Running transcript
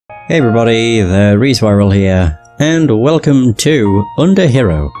Hey everybody, the Reswirl here, and welcome to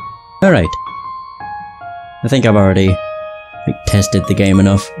Underhero. Alright. I think I've already tested the game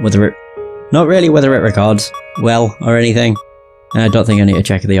enough, not really whether it records well or anything. I don't think I need to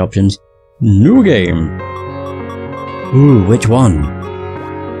check the options. New game! Ooh, which one?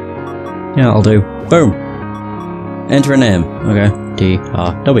 Yeah, I'll do. Boom! Enter a name. Okay.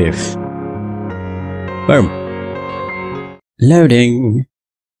 T-R-W. Boom. Loading!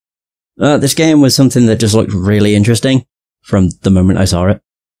 This game was something that just looked really interesting from the moment I saw it.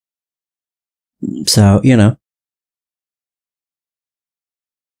 So, you know.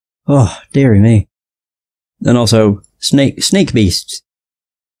 Oh, dearie me. And also, snake beasts.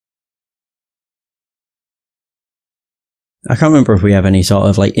 I can't remember if we have any sort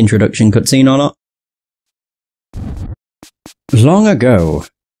of, like, introduction cutscene or not. Long ago,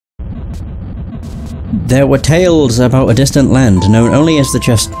 there were tales about a distant land known only as the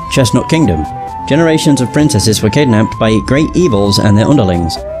Chestnut Kingdom. Generations of princesses were kidnapped by great evils and their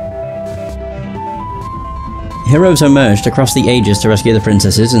underlings. Heroes emerged across the ages to rescue the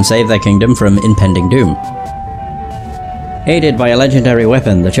princesses and save their kingdom from impending doom. Aided by a legendary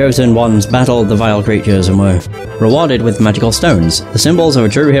weapon, the chosen ones battled the vile creatures and were rewarded with magical stones, the symbols of a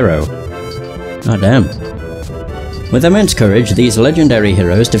true hero. Oh damn. With immense courage, these legendary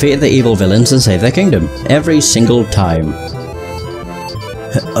heroes defeated the evil villains and saved their kingdom, every single time.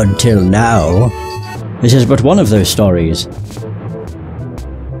 Until now. This is but one of those stories.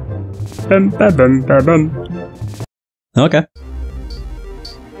 Okay.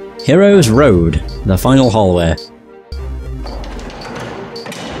 Heroes Road, the final hallway.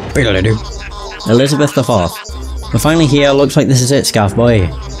 Elizabeth IV. We're finally here, looks like this is it, Scarf Boy.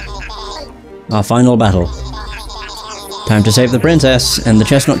 Our final battle. Time to save the princess and the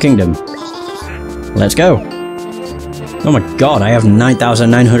Chestnut Kingdom. Let's go. Oh my god, I have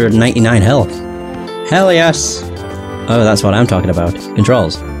 9,999 health. Hell yes! Oh, that's what I'm talking about.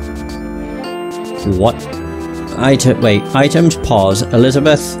 Controls. What? Wait, items, pause,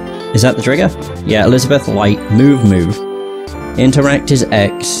 Elizabeth. Is that the trigger? Yeah, Elizabeth, light, move, move. Interact is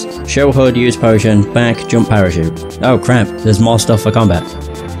X. Show HUD, use potion, back, jump, parachute. Oh crap, there's more stuff for combat.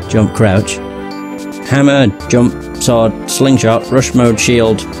 Jump, crouch. Hammer, jump, sword, slingshot, rush mode,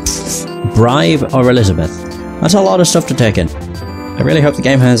 shield, bribe, or Elizabeth. That's a lot of stuff to take in. I really hope the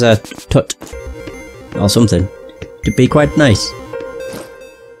game has a tut or something. It'd be quite nice.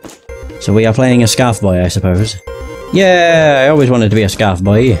 So we are playing a Scarf Boy, I suppose. Yeah, I always wanted to be a Scarf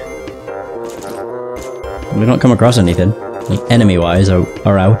Boy. We've not come across anything, like enemy-wise,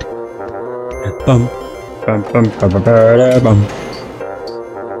 or out. Bum. Bum, bum, bum, bum, bum, bum.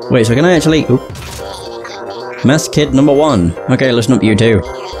 Wait, so can I actually... Oop. Masked Kid number 1. Okay, listen up you two.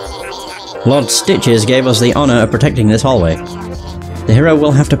 Lord Stitches gave us the honour of protecting this hallway. The hero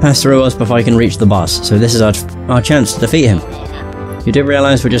will have to pass through us before he can reach the boss, so this is our chance to defeat him. You do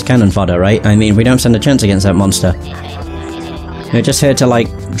realise we're just cannon fodder, right? I mean, we don't stand a chance against that monster. We're just here to, like,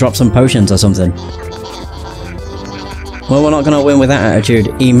 drop some potions or something. Well, we're not gonna win with that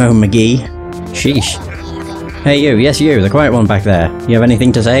attitude, Emo McGee. Sheesh. Hey you, yes you, the quiet one back there. You have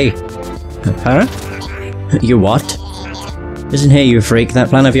anything to say? Huh? You what? Listen here, you freak, that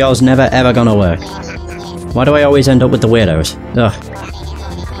plan of yours never ever gonna work. Why do I always end up with the weirdos? Ugh.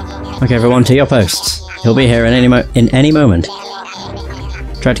 Okay, everyone, to your posts. He'll be here in any moment.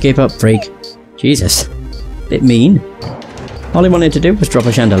 Try to keep up, freak. Jesus. Bit mean. All he wanted to do was drop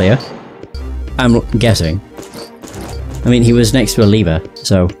a chandelier. I'm guessing. I mean, he was next to a lever,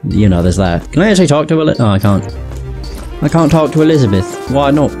 so, you know, there's that. Can I actually talk to Elizabeth? Oh, I can't. I can't talk to Elizabeth.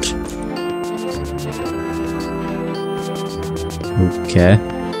 Why not? Okay.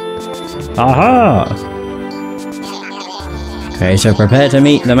 Aha! Okay, so prepare to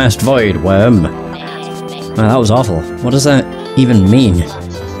meet the masked void worm. Wow, that was awful. What does that even mean?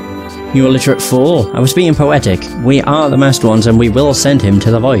 You illiterate fool. I was being poetic. We are the masked ones and we will send him to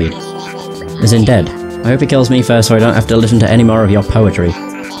the void. As in dead. I hope he kills me first so I don't have to listen to any more of your poetry.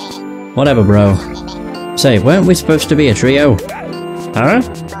 Whatever, bro. Say, weren't we supposed to be a trio? Huh?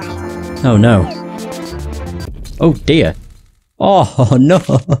 Oh no. Oh dear. Oh no!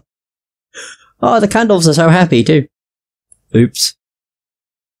 Oh, the candles are so happy too. Oops.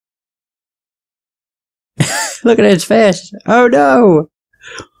 Look at his face! Oh no!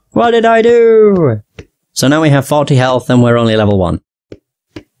 What did I do? So now we have 40 health and we're only level 1.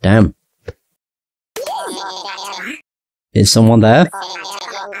 Damn. Is someone there?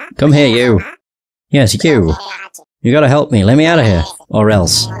 Come here, you. Yes, you. You gotta help me, let me out of here. Or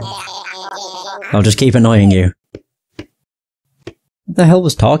else. I'll just keep annoying you. What the hell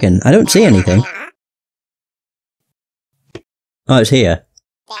was talking? I don't see anything. Oh, it's here.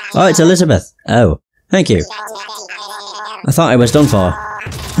 Oh, it's Elizabeth. Oh, thank you. I thought I was done for.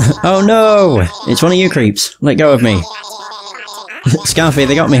 Oh no! It's one of you creeps. Let go of me. Scarfy,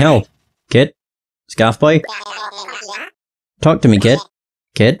 they got me help. Kid? Scarf boy? Talk to me, kid.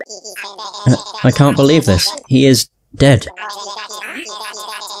 Kid? I can't believe this. He is dead.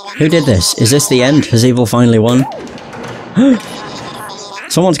 Who did this? Is this the end? Has evil finally won?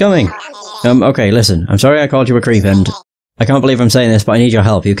 Someone's coming! Okay, listen. I'm sorry I called you a creep and... I can't believe I'm saying this, but I need your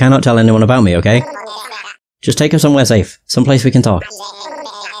help. You cannot tell anyone about me, okay? Just take us somewhere safe. Someplace we can talk.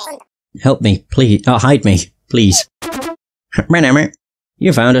 Help me, please. Hide me, please.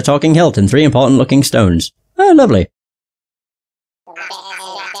 You found a talking hilt and 3 important looking stones. Oh, lovely.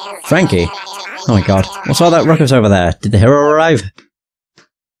 Frankie? Oh my god. What's all that ruckus over there? Did the hero arrive?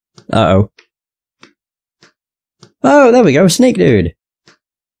 Uh-oh. Oh, there we go, Snake Dude.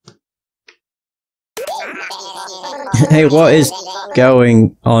 Hey, what is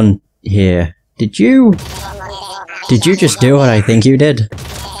going on here? Did you just do what I think you did?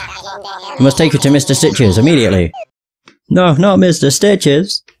 I must take you to Mr. Stitches immediately. No, not Mr.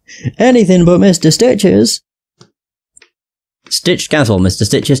 Stitches. Anything but Mr. Stitches. Stitched Castle, Mr.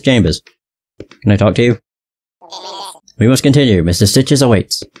 Stitches Chambers. Can I talk to you? We must continue. Mr. Stitches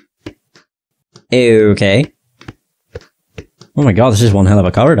awaits. Okay. Oh my god, this is one hell of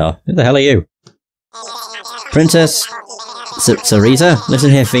a corridor. Who the hell are you? Princess... Cereza?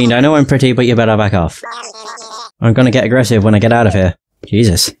 Listen here, fiend. I know I'm pretty, but you better back off. I'm gonna get aggressive when I get out of here.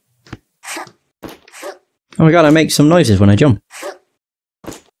 Jesus. Oh my god, I make some noises when I jump.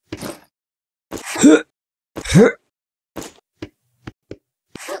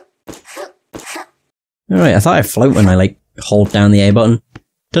 Alright, I thought I float when I, like, hold down the A button.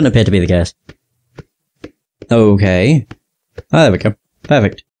 Doesn't appear to be the case. Okay. Ah, there we go.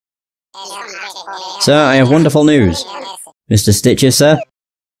 Perfect. Sir, I have wonderful news. Mr. Stitches, sir?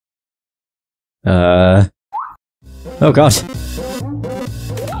 Oh god.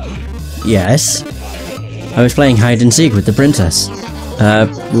 Yes? I was playing hide and seek with the princess.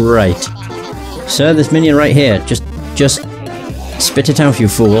 Right. Sir, this minion right here, just spit it out, you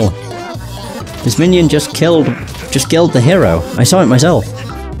fool. This minion just killed the hero. I saw it myself.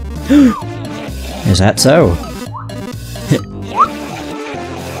 Is that so?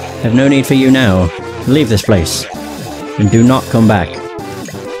 Have no need for you now. Leave this place. And do not come back.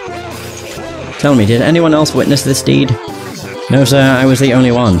 Tell me, did anyone else witness this deed? No, sir, I was the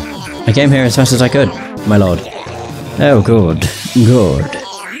only one. I came here as fast as I could, my lord. Oh, good. Good.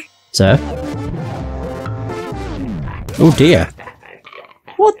 Sir? Oh dear.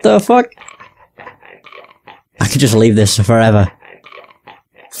 What the fuck? I could just leave this forever.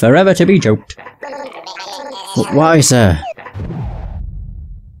 Forever to be joked. Why, sir?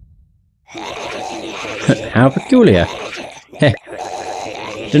 How peculiar. Heh.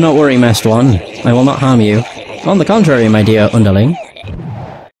 Do not worry, Masked One. I will not harm you. On the contrary, my dear underling.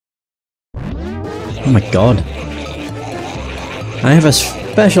 Oh my god. I have a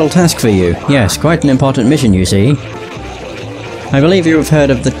special task for you. Yes, quite an important mission, you see. I believe you have heard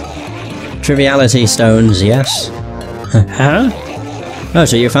of the Triviality Stones, yes? Huh? Oh,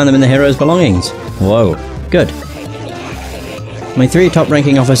 so you found them in the hero's belongings? Whoa. Good. My 3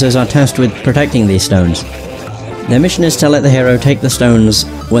 top-ranking officers are tasked with protecting these stones. Their mission is to let the hero take the stones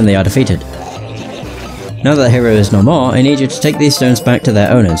when they are defeated. Now that the hero is no more, I need you to take these stones back to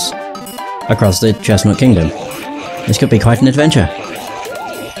their owners, across the Chestnut Kingdom. This could be quite an adventure.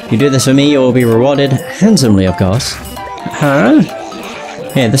 If you do this for me, you will be rewarded handsomely, of course. Huh?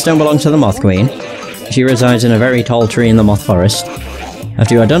 Here, the stone belongs to the Moth Queen. She resides in a very tall tree in the Moth Forest.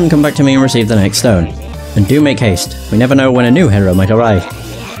 After you are done, come back to me and receive the next stone. And do make haste. We never know when a new hero might arrive.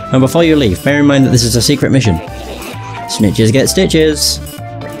 And before you leave, bear in mind that this is a secret mission. Snitches get stitches!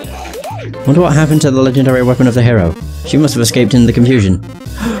 Wonder what happened to the legendary weapon of the hero. She must have escaped in the confusion.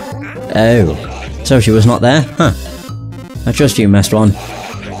 Oh. So she was not there? Huh. I trust you, Masked One.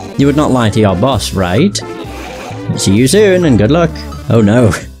 You would not lie to your boss, right? See you soon, and good luck. Oh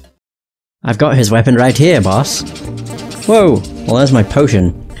no. I've got his weapon right here, boss. Whoa! Well, there's my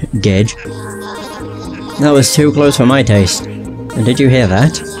potion. Gage. That was too close for my taste. And did you hear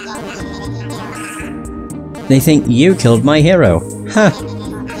that? They think you killed my hero. Ha!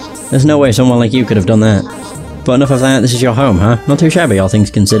 There's no way someone like you could have done that. But enough of that, this is your home, huh? Not too shabby, all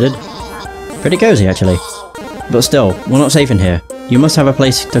things considered. Pretty cozy, actually. But still, we're not safe in here. You must have a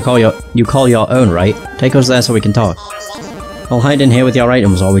place to call your own, right? Take us there so we can talk. I'll hide in here with your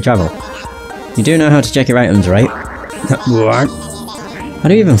items while we travel. You do know how to check your items, right? What? How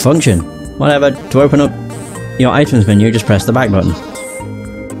do you even function? Whatever, to open up your items menu, just press the back button.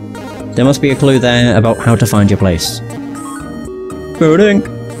 There must be a clue there about how to find your place. Boodink!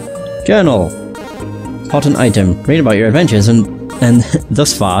 Journal. Important item. Read about your adventures and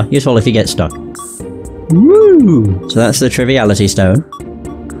thus far, useful if you get stuck. Woo! So that's the triviality stone.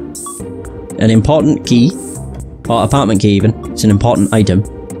 An important key. Or apartment key even. It's an important item.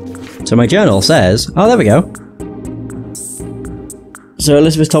 So my journal says... Oh, there we go. So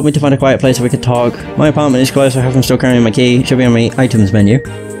Elizabeth told me to find a quiet place where we could talk. My apartment is closed, so I have I'm still carrying my key. It should be on my items menu.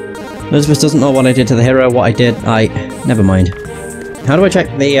 Elizabeth doesn't know what I did to the hero, what I did. Never mind. How do I check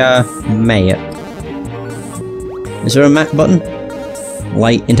the, map? Is there a map button?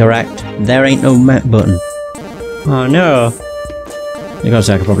 Light, interact. There ain't no map button. Oh no. Because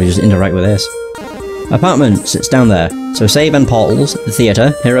I could probably just interact with this. Apartments, it's down there. So save and portals, the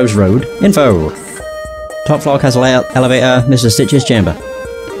theatre, Heroes Road, info. Top floor castle elevator, Mr. Stitch's chamber.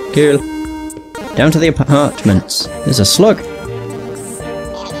 Cool. Down to the apartments. There's a slug.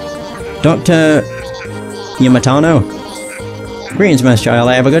 Dr. Yamatano. Greetings, Master Child.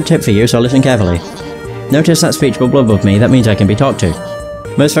 I have a good tip for you, so listen carefully. Notice that speech bubble above me. That means I can be talked to.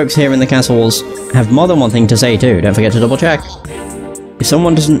 Most folks here in the castles have more than one thing to say too. Don't forget to double check. If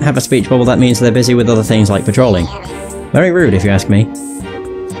someone doesn't have a speech bubble, that means they're busy with other things like patrolling. Very rude, if you ask me.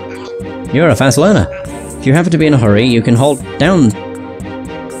 You're a fast learner. If you happen to be in a hurry, you can hold down...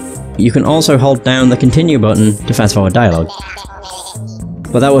 You can also hold down the continue button to fast forward dialogue.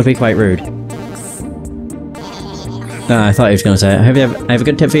 But that would be quite rude. I thought he was going to say it. I have a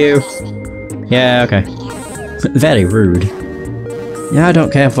good tip for you. Yeah, okay. Very rude. Yeah, I don't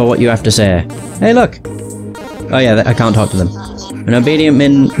care for what you have to say. Hey, look! Oh yeah, I can't talk to them. An obedient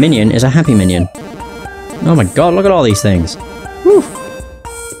minion is a happy minion. Oh my god, look at all these things. Whew.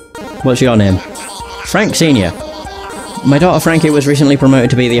 What's your name? Frank Sr. My daughter Frankie was recently promoted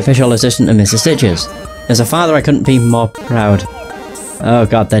to be the official assistant of Mrs. Stitches. As a father, I couldn't be more proud. Oh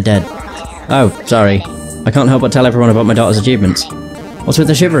god, they're dead. Oh, sorry. I can't help but tell everyone about my daughter's achievements. What's with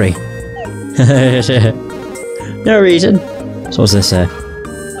the shivery? No reason. So what's this say?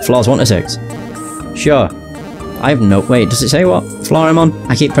 Floors 1 to 6. Sure. I have no... Wait, does it say what floor I'm on?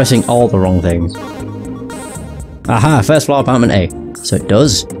 I keep pressing all the wrong things. Aha, first floor, apartment A. So it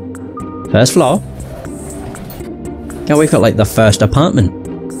does. First floor? Oh, we've got like the first apartment.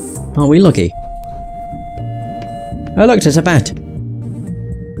 Aren't we lucky? Oh look, it's a bat.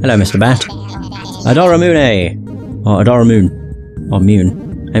 Hello, Mr. Bat. Adoramune! Or Adoramoon. Or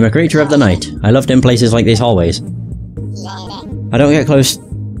Mune. I'm a creature of the night. I love dim places like these hallways. I don't get close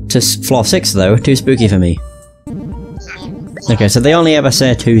to floor 6 though, too spooky for me. Okay, so they only ever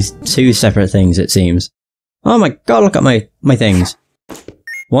say two separate things, it seems. Oh my god, look at my things.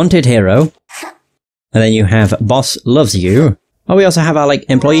 Wanted hero. And then you have boss loves you. Oh, we also have our, like,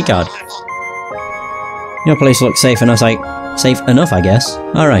 employee card. Your place looks safe enough, I guess.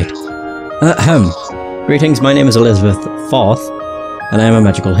 Alright. Greetings, my name is Elizabeth IV, and I am a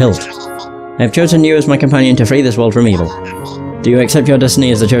magical hilt. I have chosen you as my companion to free this world from evil. Do you accept your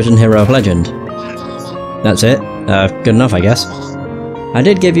destiny as the chosen hero of legend? That's it. Good enough, I guess. I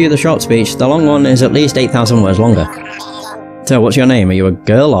did give you the short speech. The long one is at least 8,000 words longer. So, what's your name? Are you a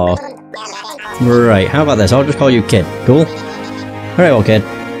girl, or...? Right, how about this? I'll just call you Kid. Cool? Very well, Kid.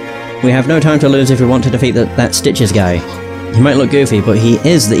 We have no time to lose if we want to defeat that Stitches guy. He might look goofy, but he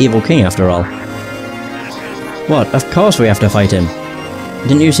is the evil king after all. What? Of course we have to fight him.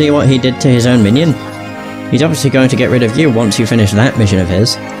 Didn't you see what he did to his own minion? He's obviously going to get rid of you once you finish that mission of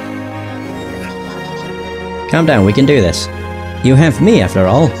his. Calm down, we can do this. You have me after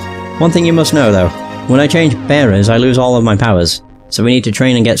all. One thing you must know though, when I change bearers I lose all of my powers, so we need to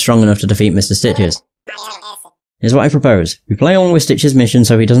train and get strong enough to defeat Mr. Stitches. Here's what I propose. We play along with Stitch's mission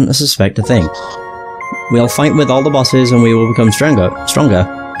so he doesn't suspect a thing. We'll fight with all the bosses and we will become stronger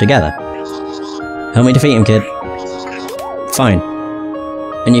together. Help me defeat him, Kid. Fine.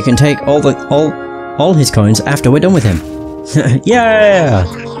 And you can take all his coins after we're done with him. Yeah!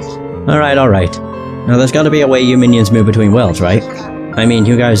 Alright. Now there's gotta be a way you minions move between worlds, right? I mean,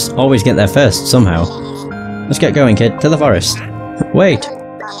 you guys always get there first, somehow. Let's get going, Kid. To the forest. Wait!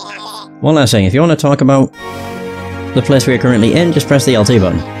 One last thing, if you want to talk about the place we are currently in, just press the LT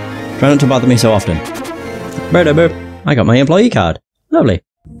button. Try not to bother me so often. Boop. I got my employee card. Lovely.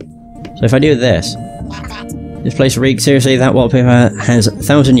 So if I do this... This place reeks. Seriously, that wallpaper has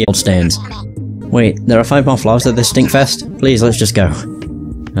 1,000-year-old stains. Wait, there are 5 more floors of this stinkfest? Please, let's just go.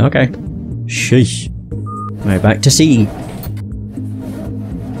 Okay. Sheesh. Right, back to C.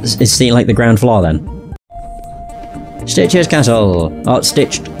 Is C like the ground floor then? Stitch's Castle! Oh,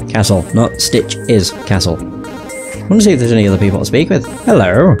 Stitched Castle, not Stitch is Castle. I want to see if there's any other people to speak with.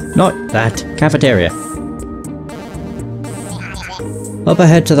 Hello! Not that. Cafeteria. Up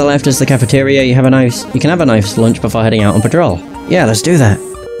ahead to the left is the cafeteria. You can have a nice lunch before heading out on patrol. Yeah, let's do that.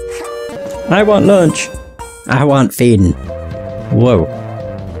 I want lunch! I want feeding. Whoa.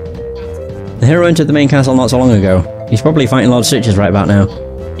 The hero entered the main castle not so long ago. He's probably fighting Lord Stitches right about now.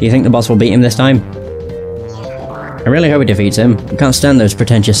 Do you think the boss will beat him this time? I really hope he defeats him. I can't stand those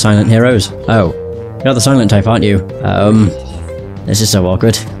pretentious silent heroes. Oh. You're the silent type, aren't you? This is so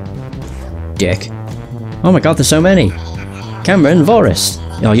awkward. Dick. Oh my god, there's so many! Cameron, Vorist.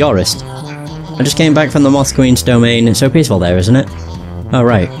 Oh, Yorist. I just came back from the Moth Queen's domain. It's so peaceful there, isn't it? Oh,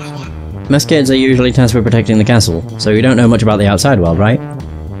 right. Most kids are usually tasked with protecting the castle, so you don't know much about the outside world, right?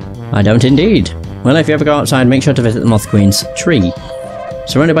 I don't indeed. Well, if you ever go outside, make sure to visit the Moth Queen's tree.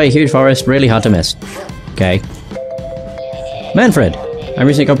 Surrounded by a huge forest, really hard to miss. Okay. Manfred! I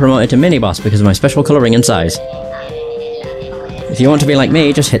recently got promoted to mini-boss because of my special colouring and size. If you want to be like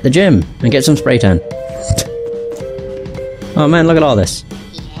me, just hit the gym and get some spray tan. Oh man, look at all this.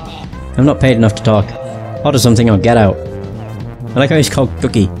 I'm not paid enough to talk. Order something or get out. I like how he's called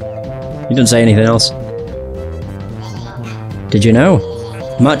Cookie. He didn't say anything else. Did you know?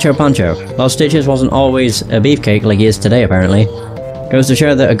 Macho Pancho. Lord Stitches wasn't always a beefcake like he is today, apparently. Goes to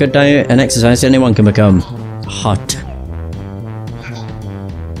show that a good diet and exercise anyone can become hot.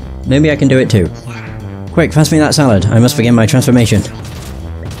 Maybe I can do it too. Quick, pass me that salad. I must begin my transformation.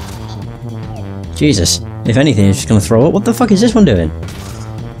 Jesus. If anything, he's just gonna throw up. What the fuck is this one doing?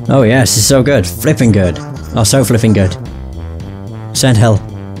 Oh yes, it's so good. Flipping good. Oh, so flipping good. Send hell.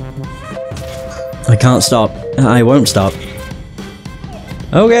 I can't stop. I won't stop.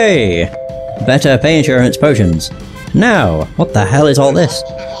 Okay. Better pay insurance potions. Now, what the hell is all this?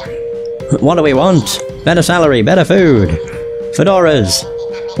 What do we want? Better salary, better food. Fedoras.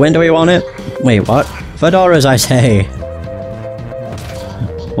 When do we want it? Wait, what? Fedoras, I say.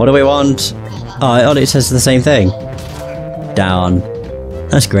 What do we want? Oh, it says the same thing. Down.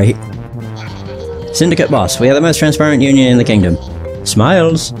 That's great. Syndicate boss. We are the most transparent union in the kingdom.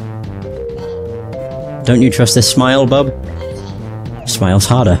 Smiles. Don't you trust this smile, bub? Smiles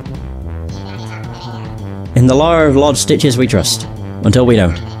harder. In the law of Lord Stitches we trust. Until we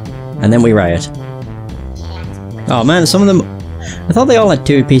don't. And then we riot. Oh man, some of them... I thought they all had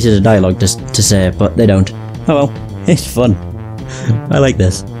 2 pieces of dialogue to say, but they don't. Oh well, it's fun. I like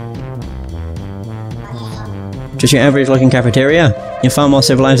this. Just your average looking cafeteria? You're far more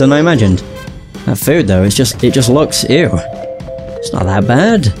civilized than I imagined. That food though, it just looks... ew. It's not that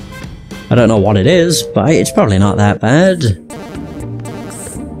bad. I don't know what it is, but it's probably not that bad.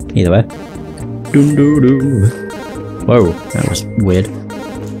 Either way. Doo doo doo. Whoa, that was weird.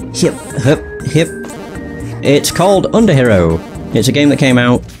 Hip, hip, hip. It's called Underhero. It's a game that came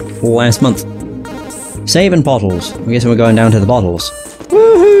out last month. Save and bottles. I guess we're going down to the bottles.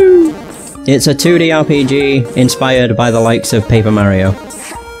 Woohoo! It's a 2D RPG inspired by the likes of Paper Mario,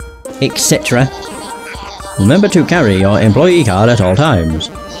 etc. Remember to carry your employee card at all times.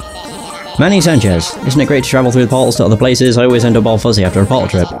 Manny Sanchez. Isn't it great to travel through the portals to other places? I always end up all fuzzy after a portal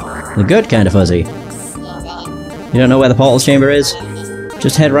trip. The good kind of fuzzy. You don't know where the portals chamber is?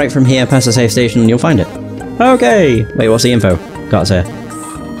 Just head right from here past the safe station and you'll find it. Okay! Wait, what's the info? Gotta say.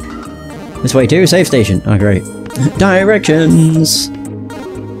 This way too, safe station. Oh great. Directions!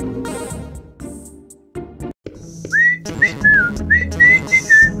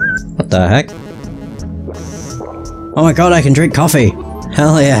 What the heck? Oh my god, I can drink coffee!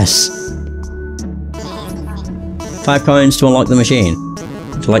 Hell yes! 5 coins to unlock the machine.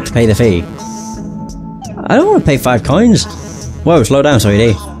 Would you like to pay the fee? I don't want to pay 5 coins! Whoa, slow down,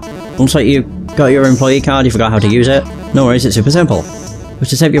 sweetie. Looks like you got your employee card, you forgot how to use it. No worries, it's super simple. But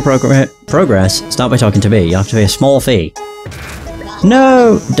to save your progress, start by talking to me. You have to pay a small fee.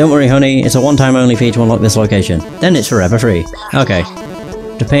 No! Don't worry, honey. It's a one-time only fee to unlock this location. Then it's forever free. Okay.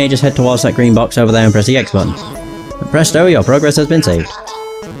 To pay, just head towards that green box over there and press the X button. And presto, your progress has been saved.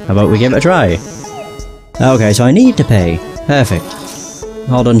 How about we give it a try? Okay, so I need to pay. Perfect.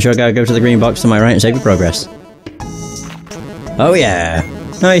 Hold on, sugar. Go to the green box to my right and save your progress. Oh yeah!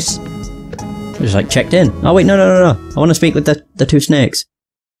 Nice! Just like checked in. Oh wait, no. I want to speak with the 2 snakes.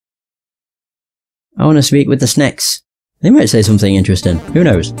 I want to speak with the snakes. They might say something interesting. Who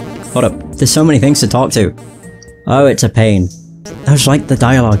knows? Hold up. There's so many things to talk to. Oh, it's a pain. I just like the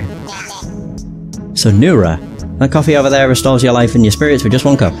dialogue. So Nura. That coffee over there restores your life and your spirits with just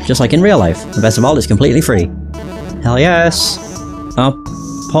 1 cup. Just like in real life. The best of all, it's completely free. Hell yes! Our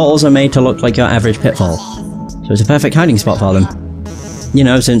portals are made to look like your average pitfall. So it's a perfect hiding spot for them. You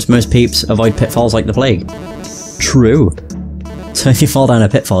know, since most peeps avoid pitfalls like the plague. True. So if you fall down a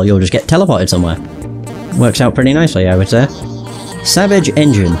pitfall, you'll just get teleported somewhere. Works out pretty nicely, I would say. Savage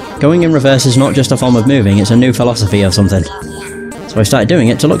Engine. Going in reverse is not just a form of moving, it's a new philosophy of something. So I started doing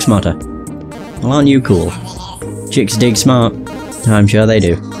it to look smarter. Well, aren't you cool? Chicks dig smart. I'm sure they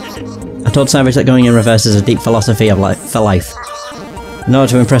do. I told Savage that going in reverse is a deep philosophy of for life. In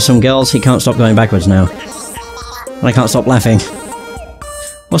order to impress some girls, he can't stop going backwards now. And I can't stop laughing.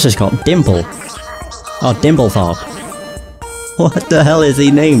 What's this called? Dimple. Oh, Dimplethorpe. What the hell is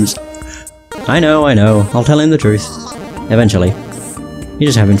he names? I know. I'll tell him the truth. Eventually. You're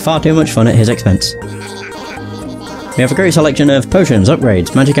just having far too much fun at his expense. We have a great selection of potions,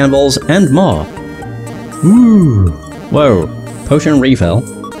 upgrades, magic anvils, and more. Ooh. Whoa. Potion refill.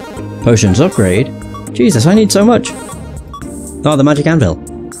 Potions upgrade. Jesus, I need so much. Oh, the magic anvil.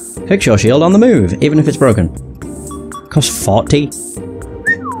 Fix your shield on the move, even if it's broken. Costs 40.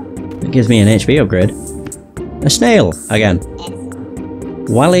 It gives me an HP upgrade. A snail, again.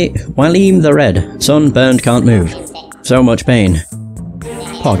 Waleem the Red. Sunburned, can't move. So much pain.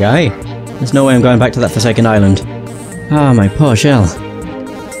 Poor guy. There's no way I'm going back to that forsaken island. Ah, my poor shell.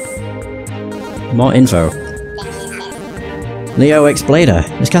 More info. Leo X-Blader.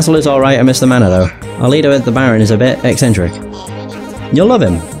 This castle is alright, I miss the manor though. Our leader, the Baron, is a bit eccentric. You'll love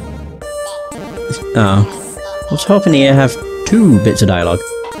him. Oh. I was hoping he'd have 2 bits of dialogue.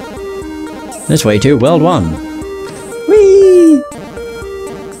 This way to World 1. Whee!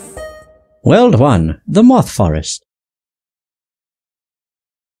 World 1. The Moth Forest.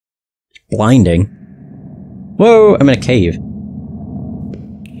 Blinding. Whoa, I'm in a cave.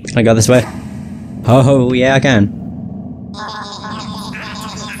 Can I go this way? Oh, yeah, I can.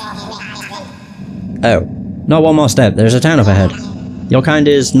 Oh. Not one more step, there's a town up ahead. Your kind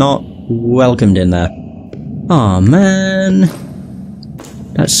is not welcomed in there. Aw, man.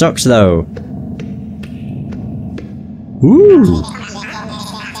 That sucks, though. Ooh.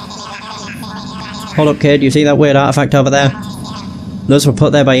 Hold up, kid, you see that weird artifact over there? Those were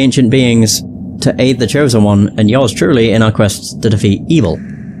put there by ancient beings to aid the Chosen One, and yours truly in our quest to defeat evil.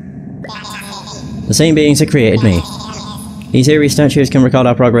 The same beings that created me. These eerie statues can record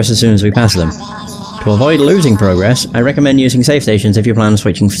our progress as soon as we pass them. To avoid losing progress, I recommend using save stations if you plan on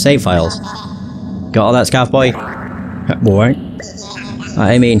switching save files. Got all that, Scarf Boy? Boy?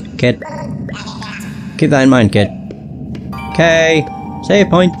 I mean, kid. Keep that in mind, kid. Okay. Save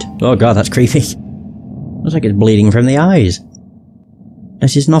point. Oh god, that's creepy. Looks like it's bleeding from the eyes.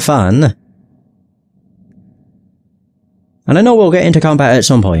 This is not fun. And I know we'll get into combat at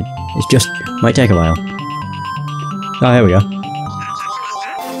some point. It's just might take a while. Oh, here we go.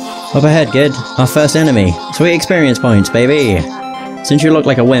 Up ahead, kid. Our first enemy. Sweet experience points, baby. Since you look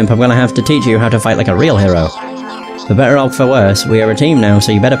like a wimp, I'm gonna have to teach you how to fight like a real hero. For better or for worse, we are a team now,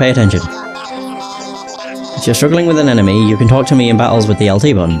 so you better pay attention. If you're struggling with an enemy, you can talk to me in battles with the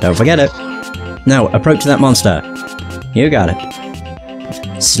LT button. Don't forget it. Now, approach that monster. You got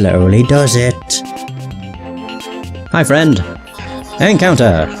it. Slowly does it. Hi, friend.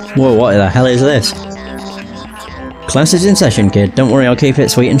 Encounter. Whoa, what the hell is this? Class is in session, kid. Don't worry, I'll keep it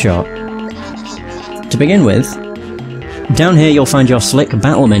sweet and short. To begin with, down here you'll find your slick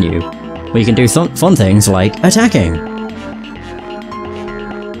battle menu, where you can do fun things like attacking.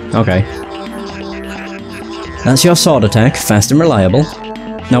 Okay. That's your sword attack, fast and reliable.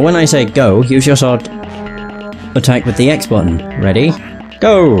 Now when I say go, use your sword attack with the X button. Ready?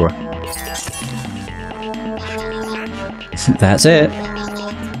 Go! That's it.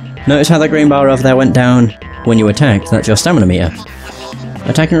 Notice how the green bar over there went down when you attacked. That's your stamina meter.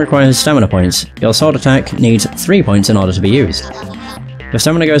 Attacking requires stamina points. Your sword attack needs 3 points in order to be used. If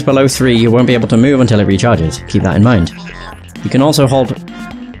stamina goes below 3, you won't be able to move until it recharges. Keep that in mind. You can also hold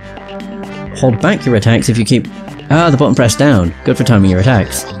back your attacks if you keep the button pressed down. Good for timing your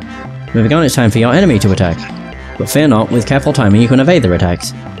attacks. Moving on, it's time for your enemy to attack. But fear not, with careful timing you can evade their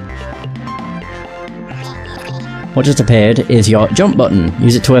attacks. What just appeared is your jump button.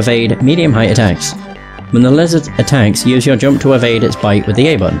 Use it to evade medium height attacks. When the lizard attacks, use your jump to evade its bite with the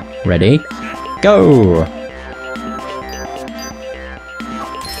A button. Ready? Go!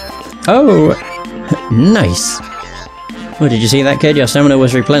 Oh! Nice! Oh, did you see that, kid? Your stamina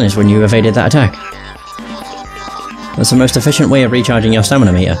was replenished when you evaded that attack. That's the most efficient way of recharging your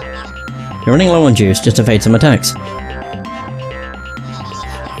stamina meter. You're running low on juice, just evade some attacks.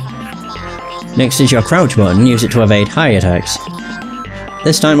 Next is your crouch button, use it to evade high attacks.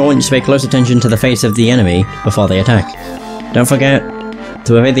 This time I want you to pay close attention to the face of the enemy before they attack. Don't forget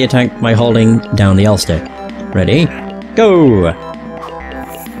to evade the attack by holding down the L stick. Ready? Go!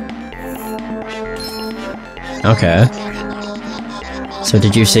 Okay. So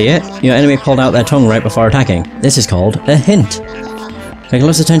did you see it? Your enemy pulled out their tongue right before attacking. This is called a hint. Pay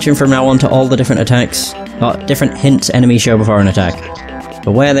close attention from now on to all the different attacks, or different hints enemies show before an attack.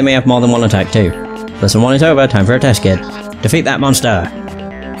 Beware, they may have more than one attack too. Lesson 1 is over, time for a test, kid. Defeat that monster!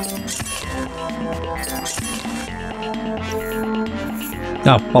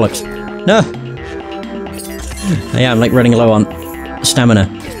 Oh, bollocks. No! Yeah, I'm like running low on stamina.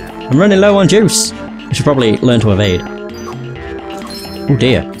 I'm running low on juice! I should probably learn to evade. Oh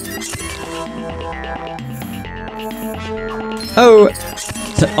dear. Oh!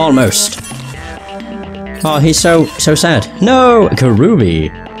 Almost. Oh, he's so sad. No! Karubi!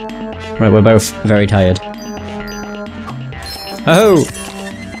 Right, we're both very tired. Oh!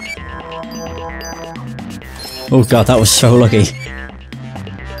 Oh god, that was so lucky.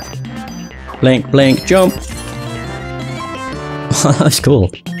 Blink, blink, jump! That's cool.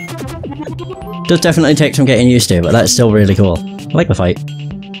 Does definitely take some getting used to, but that's still really cool. I like the fight.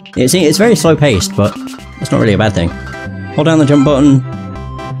 It's very slow paced, but it's not really a bad thing. Hold down the jump button.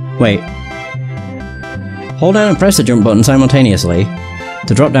 Wait. Hold down and press the jump button simultaneously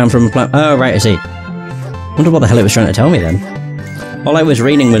to drop down from a oh, right, I see. Wonder what the hell it was trying to tell me then. All I was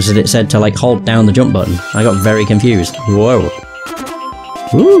reading was that it said to, like, hold down the jump button. I got very confused. Whoa.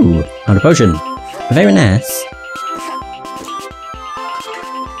 Ooh, found a potion. Very nice.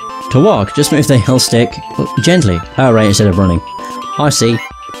 To walk, just move the L stick gently. Oh, right, instead of running. I see.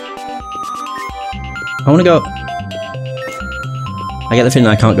 I want to go... I get the feeling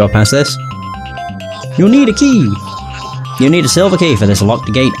I can't go past this. You'll need a key! You need a silver key for this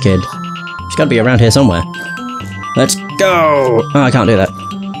locked gate, kid. It's gotta be around here somewhere. Let's go! Oh, I can't do that.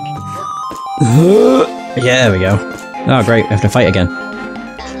 Yeah, there we go. Oh, great, we have to fight again.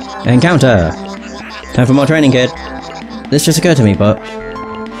 Encounter! Time for more training, kid. This just occurred to me, but...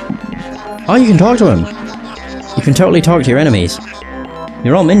 Oh, you can talk to him! You can totally talk to your enemies.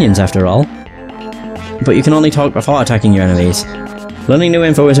 You're all minions, after all. But you can only talk before attacking your enemies. Learning new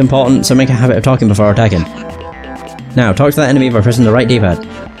info is important, so make a habit of talking before attacking. Now, talk to that enemy by pressing the right D-pad.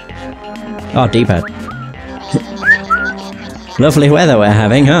 Oh, D-pad. Lovely weather we're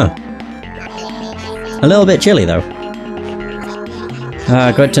having, huh? A little bit chilly, though.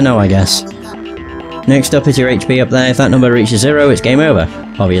 Good to know, I guess. Next up is your HP up there. If that number reaches 0, it's game over,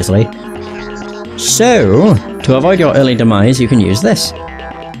 obviously. So, to avoid your early demise, you can use this.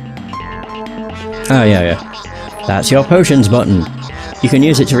 Oh, yeah. That's your potions button. You can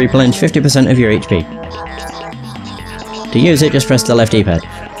use it to replenish 50% of your HP. To use it, just press the left D-pad.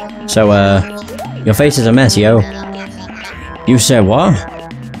 So, your face is a mess, yo. You said what?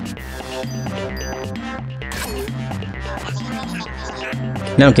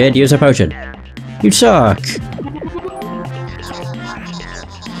 Now, kid, use a potion. You suck!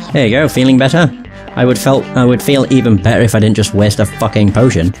 There you go, feeling better? I would feel even better if I didn't just waste a fucking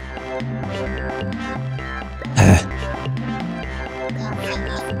potion.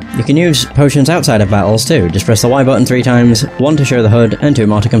 You can use potions outside of battles too. Just press the Y button 3 times, 1 to show the HUD, and 2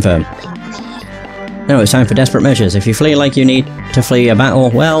 more to confirm. Now it's time for desperate measures. If you flee like you need to flee a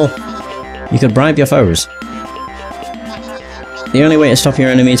battle, well, you could bribe your foes. The only way to stop your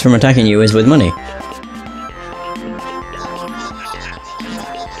enemies from attacking you is with money.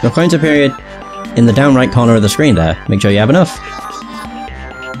 Your coins appear in the down right corner of the screen there. Make sure you have enough.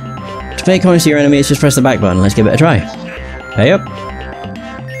 To pay coins to your enemies, just press the back button. Let's give it a try. Pay up.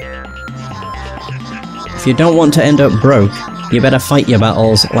 If you don't want to end up broke, you better fight your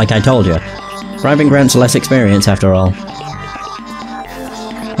battles like I told you. Bribing grants less experience after all.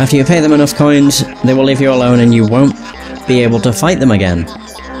 After you pay them enough coins, they will leave you alone and you won't be able to fight them again.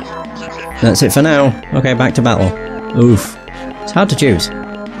 That's it for now. Okay, back to battle. Oof. It's hard to choose.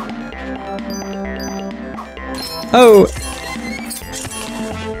 Oh!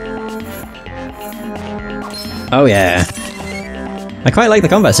 Oh yeah. I quite like the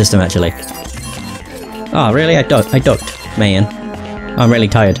combat system actually. Oh really? I ducked. Man. I'm really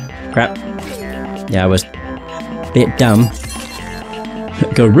tired. Crap. Yeah, I was a bit dumb.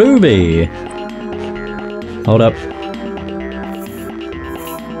 Garubi! Hold up.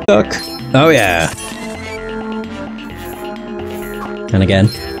 Duck! Oh yeah! And again.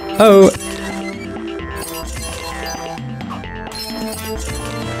 Oh!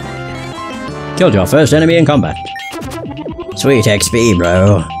 Killed your first enemy in combat. Sweet XP,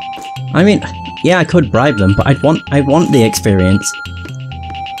 bro. I mean, yeah, I could bribe them, but I want the experience.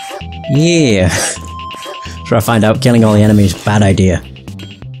 Yeah. Sure, I find out killing all the enemies is a bad idea.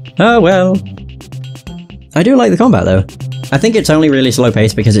 Oh well. I do like the combat though. I think it's only really slow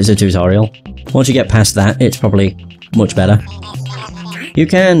paced because it's a tutorial. Once you get past that, it's probably much better. You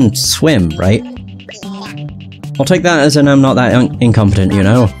can swim, right? I'll take that as an I'm not that incompetent, you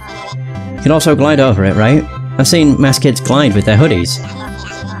know. You can also glide over it, right? I've seen mass kids glide with their hoodies.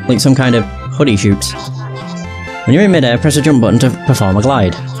 Like some kind of hoodie shoots. When you're in midair, press the jump button to perform a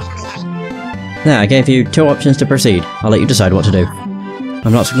glide. There, I gave you 2 options to proceed. I'll let you decide what to do.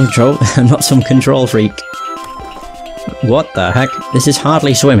 I'm not some control freak. What the heck? This is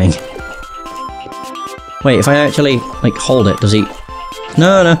hardly swimming. Wait, if I actually, like, hold it, does he...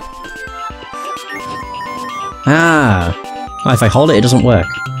 No, no. Ah! Oh, if I hold it, it doesn't work.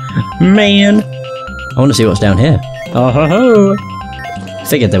 Man! I want to see what's down here. Oh ho ho!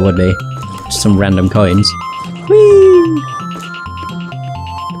 Figured there would be. Just some random coins. Whee!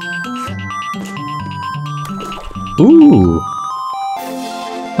 Ooh!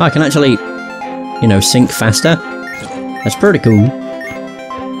 Oh, I can actually, you know, sink faster. That's pretty cool.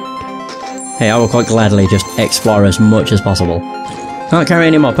 Hey, I will quite gladly just explore as much as possible. Can't carry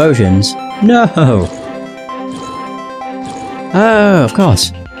any more potions. No! Oh, of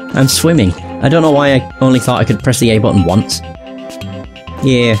course. I'm swimming. I don't know why I only thought I could press the A button once.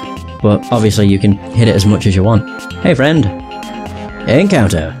 Yeah, but obviously you can hit it as much as you want. Hey friend!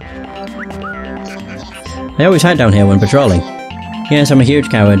 Encounter! I always hide down here when patrolling. Yes, I'm a huge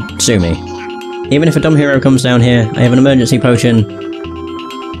coward, sue me. Even if a dumb hero comes down here, I have an emergency potion.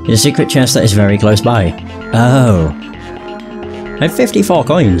 It's a secret chest that is very close by. Oh. I have 54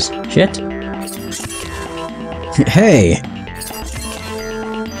 coins. Shit. Hey!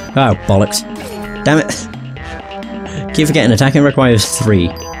 Oh, bollocks. Damn it. Keep forgetting attacking requires 3.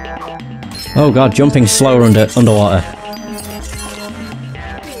 Oh god, jumping slower underwater.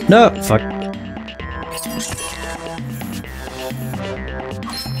 No! Fuck.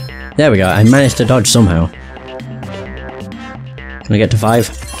 There we go, I managed to dodge somehow. Can I get to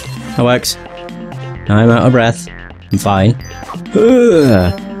 5? That works. I'm out of breath. I'm fine.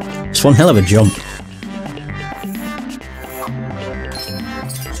 It's one hell of a jump.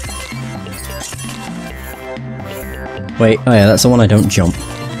 Wait, oh yeah, that's the one I don't jump.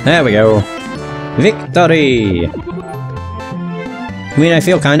 There we go. Victory! I mean, I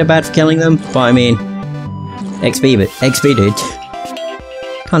feel kind of bad for killing them, but I mean... XP, but XP, dude.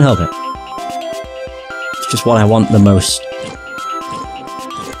 Can't help it. It's just what I want the most.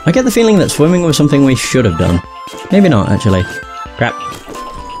 I get the feeling that swimming was something we should have done. Maybe not, actually. Crap.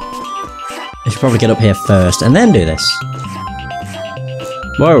 I should probably get up here first, and then do this.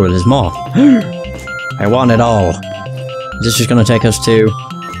 Whoa, there's more. I want it all. Is this just gonna take us to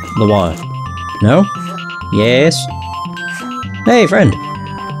the water? No? Yes? Hey, friend!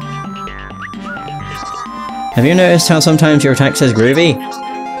 Have you noticed how sometimes your attack says groovy?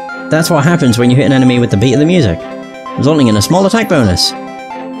 That's what happens when you hit an enemy with the beat of the music, resulting in a small attack bonus.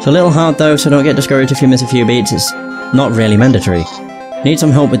 It's a little hard though, so don't get discouraged if you miss a few beats, it's not really mandatory. Need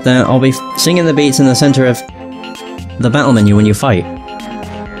some help with that, I'll be singing the beats in the center of the battle menu when you fight.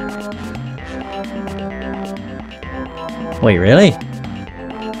 Wait, really?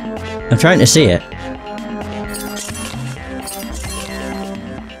 I'm trying to see it.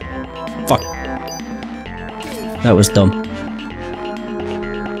 Fuck. That was dumb.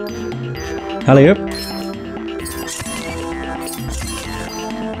 Alley-oop.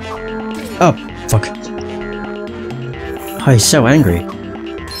 Oh, fuck. Oh, he's so angry.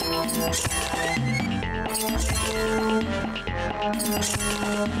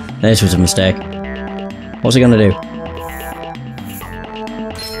 This was a mistake. What's he gonna do?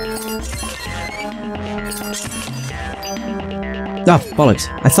 Oh, bollocks.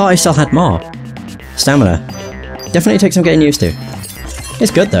 I thought I still had more. Stamina. Definitely takes some getting used to.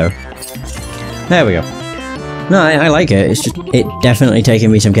 It's good though. There we go. No, I like it, it's just, it definitely taking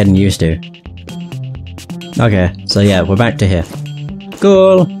me some getting used to. Okay, so yeah, we're back to here.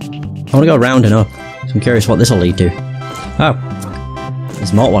 Cool! I wanna go round and up, so I'm curious what this'll lead to. Oh, fuck.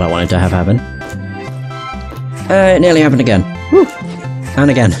 It's not what I wanted to have happen. It nearly happened again. Woo!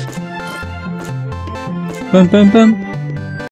 And again. Bum bum bum.